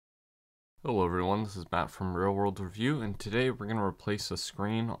Hello everyone, this is Matt from Real World Review, and today we're going to replace a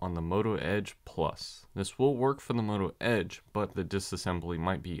screen on the Moto Edge Plus. This will work for the Moto Edge, but the disassembly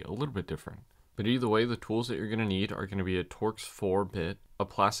might be a little bit different. But either way, the tools that you're going to need are going to be a Torx 4-bit, a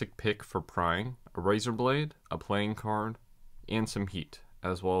plastic pick for prying, a razor blade, a playing card, and some heat,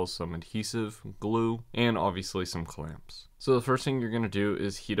 as well as some adhesive, glue, and obviously some clamps. So the first thing you're going to do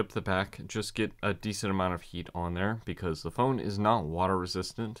is heat up the back. Just get a decent amount of heat on there because the phone is not water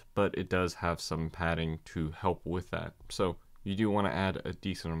resistant, but it does have some padding to help with that. So you do want to add a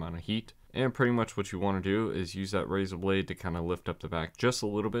decent amount of heat. And pretty much what you want to do is use that razor blade to kind of lift up the back just a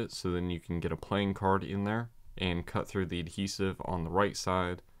little bit, so then you can get a playing card in there and cut through the adhesive on the right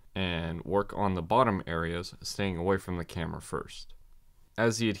side and work on the bottom areas, staying away from the camera first.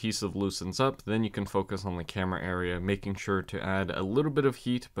 As the adhesive loosens up, then you can focus on the camera area, making sure to add a little bit of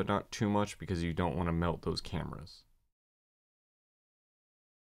heat, but not too much because you don't want to melt those cameras.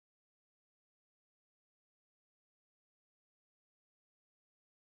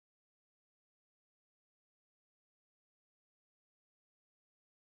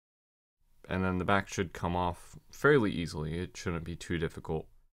 And then the back should come off fairly easily. It shouldn't be too difficult.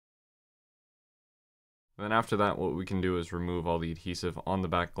 And then after that, what we can do is remove all the adhesive on the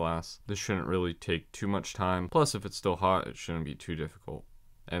back glass. This shouldn't really take too much time. Plus, if it's still hot, it shouldn't be too difficult.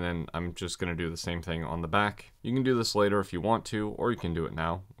 And then I'm just going to do the same thing on the back. You can do this later if you want to, or you can do it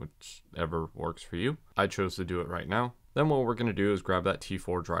now, whichever works for you. I chose to do it right now. Then what we're going to do is grab that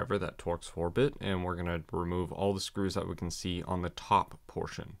T4 driver, that Torx 4-bit, and we're going to remove all the screws that we can see on the top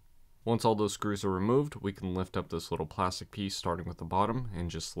portion. Once all those screws are removed, we can lift up this little plastic piece starting with the bottom and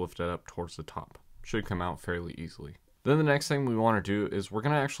just lift it up towards the top. Should come out fairly easily. Then the next thing we want to do is we're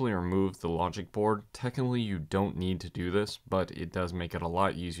going to actually remove the logic board. Technically you don't need to do this, but it does make it a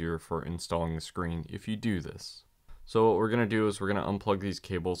lot easier for installing the screen if you do this. So what we're going to do is we're going to unplug these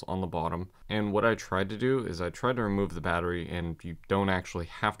cables on the bottom, and what I tried to do is I tried to remove the battery, and you don't actually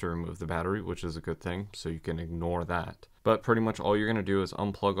have to remove the battery, which is a good thing, so you can ignore that. But pretty much all you're going to do is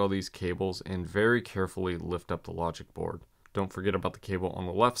unplug all these cables and very carefully lift up the logic board. Don't forget about the cable on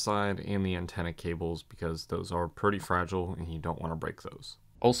the left side and the antenna cables because those are pretty fragile and you don't want to break those.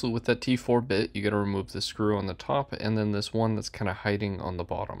 Also with that T4 bit, you got to remove the screw on the top and then this one that's kind of hiding on the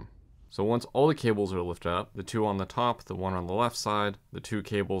bottom. So once all the cables are lifted up, the two on the top, the one on the left side, the two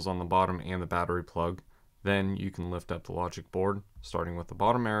cables on the bottom and the battery plug, then you can lift up the logic board starting with the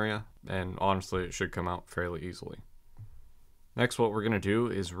bottom area, and honestly it should come out fairly easily. Next, what we're going to do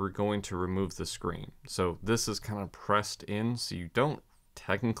is we're going to remove the screen. So this is kind of pressed in, so you don't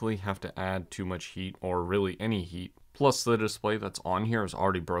technically have to add too much heat or really any heat. Plus the display that's on here is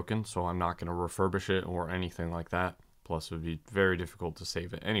already broken, so I'm not going to refurbish it or anything like that. Plus it would be very difficult to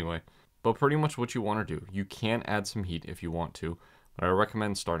save it anyway. But pretty much what you want to do, you can add some heat if you want to, but I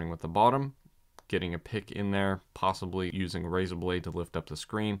recommend starting with the bottom, getting a pick in there, possibly using a razor blade to lift up the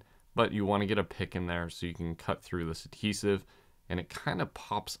screen, but you want to get a pick in there so you can cut through this adhesive. And it kind of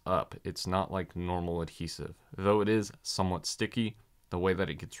pops up. It's not like normal adhesive. Though it is somewhat sticky, the way that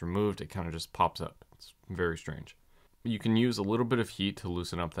it gets removed, it kind of just pops up. It's very strange. You can use a little bit of heat to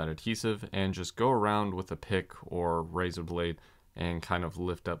loosen up that adhesive and just go around with a pick or razor blade and kind of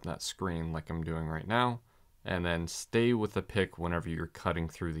lift up that screen like I'm doing right now. And then stay with the pick whenever you're cutting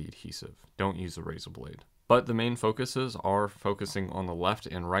through the adhesive. Don't use a razor blade. But the main focuses are focusing on the left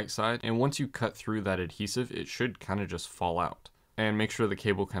and right side. And once you cut through that adhesive, it should kind of just fall out. And make sure the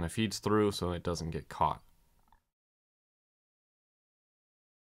cable kind of feeds through so it doesn't get caught.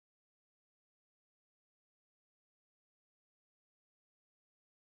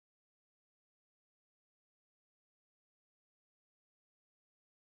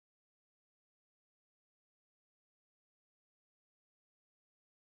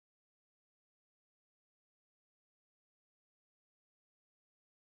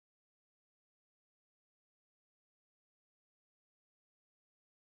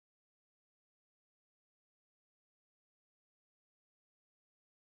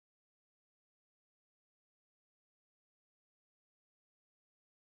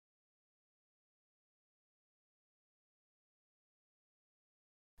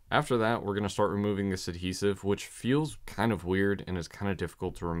 After that, we're going to start removing this adhesive, which feels kind of weird and is kind of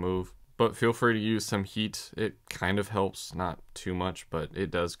difficult to remove. But feel free to use some heat. It kind of helps, not too much, but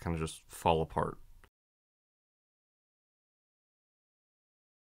it does kind of just fall apart.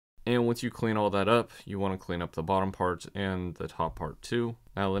 And once you clean all that up, you want to clean up the bottom parts and the top part too.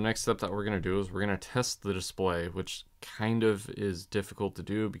 Now the next step that we're going to do is we're going to test the display, which kind of is difficult to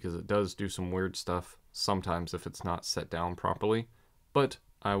do because it does do some weird stuff sometimes if it's not set down properly. But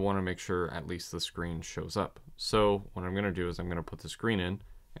I want to make sure at least the screen shows up. So what I'm going to do is I'm going to put the screen in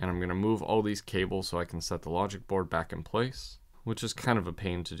And I'm going to move all these cables so I can set the logic board back in place, which is kind of a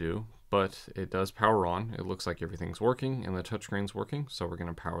pain to do, but it does power on. It looks like everything's working and the touchscreen's working, so we're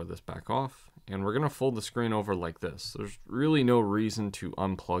going to power this back off. And we're going to fold the screen over like this. There's really no reason to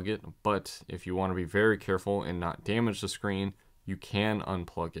unplug it, but if you want to be very careful and not damage the screen, you can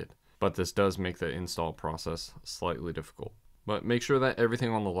unplug it. But this does make the install process slightly difficult. But make sure that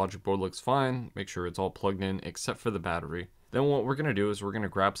everything on the logic board looks fine. Make sure it's all plugged in except for the battery. Then what we're going to do is we're going to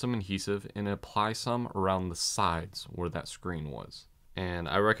grab some adhesive and apply some around the sides where that screen was. And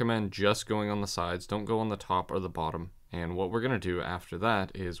I recommend just going on the sides, don't go on the top or the bottom. And what we're going to do after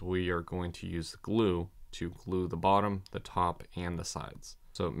that is we are going to use the glue to glue the bottom, the top, and the sides.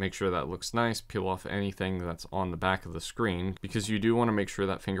 So make sure that looks nice, peel off anything that's on the back of the screen, because you do want to make sure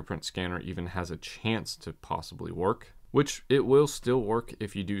that fingerprint scanner even has a chance to possibly work, which it will still work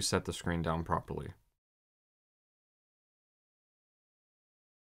if you do set the screen down properly.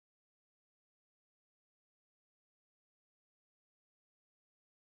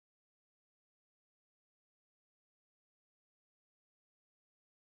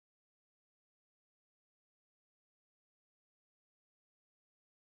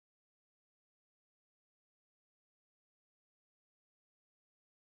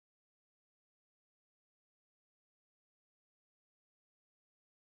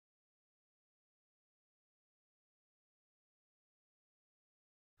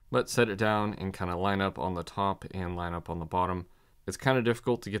 Let's set it down and kind of line up on the top and line up on the bottom. It's kind of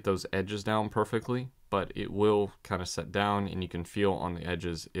difficult to get those edges down perfectly, but it will kind of set down and you can feel on the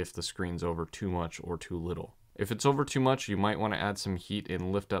edges if the screen's over too much or too little. If it's over too much, you might want to add some heat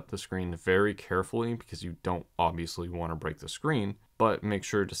and lift up the screen very carefully because you don't obviously want to break the screen, but make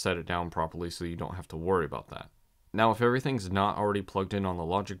sure to set it down properly so you don't have to worry about that. Now, if everything's not already plugged in on the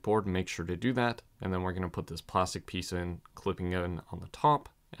logic board, make sure to do that. And then we're going to put this plastic piece in, clipping in on the top,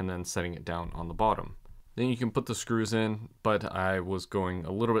 and then setting it down on the bottom. Then you can put the screws in, but I was going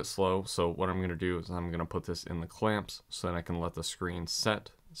a little bit slow, so what I'm going to do is I'm going to put this in the clamps so that I can let the screen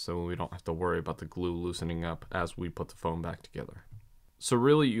set so we don't have to worry about the glue loosening up as we put the phone back together. So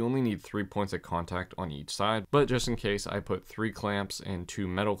really you only need 3 points of contact on each side, but just in case I put 3 clamps and 2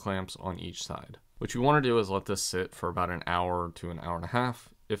 metal clamps on each side. What you want to do is let this sit for about an hour to an hour and a half,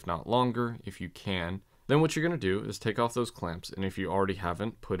 if not longer, if you can. Then what you're going to do is take off those clamps, and if you already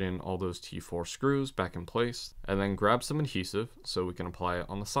haven't, put in all those T4 screws back in place, and then grab some adhesive so we can apply it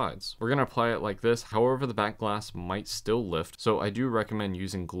on the sides. We're going to apply it like this, however the back glass might still lift, so I do recommend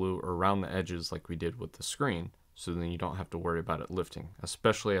using glue around the edges like we did with the screen, so then you don't have to worry about it lifting,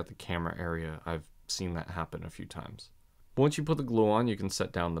 especially at the camera area. I've seen that happen a few times. Once you put the glue on, you can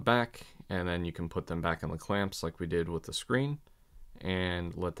set down the back, and then you can put them back in the clamps like we did with the screen,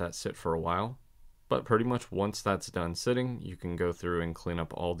 and let that sit for a while. But pretty much once that's done sitting, you can go through and clean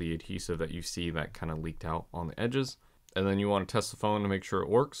up all the adhesive that you see that kind of leaked out on the edges. And then you want to test the phone to make sure it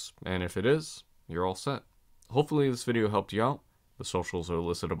works. And if it is, you're all set. Hopefully this video helped you out. The socials are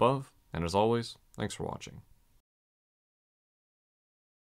listed above. And as always, thanks for watching.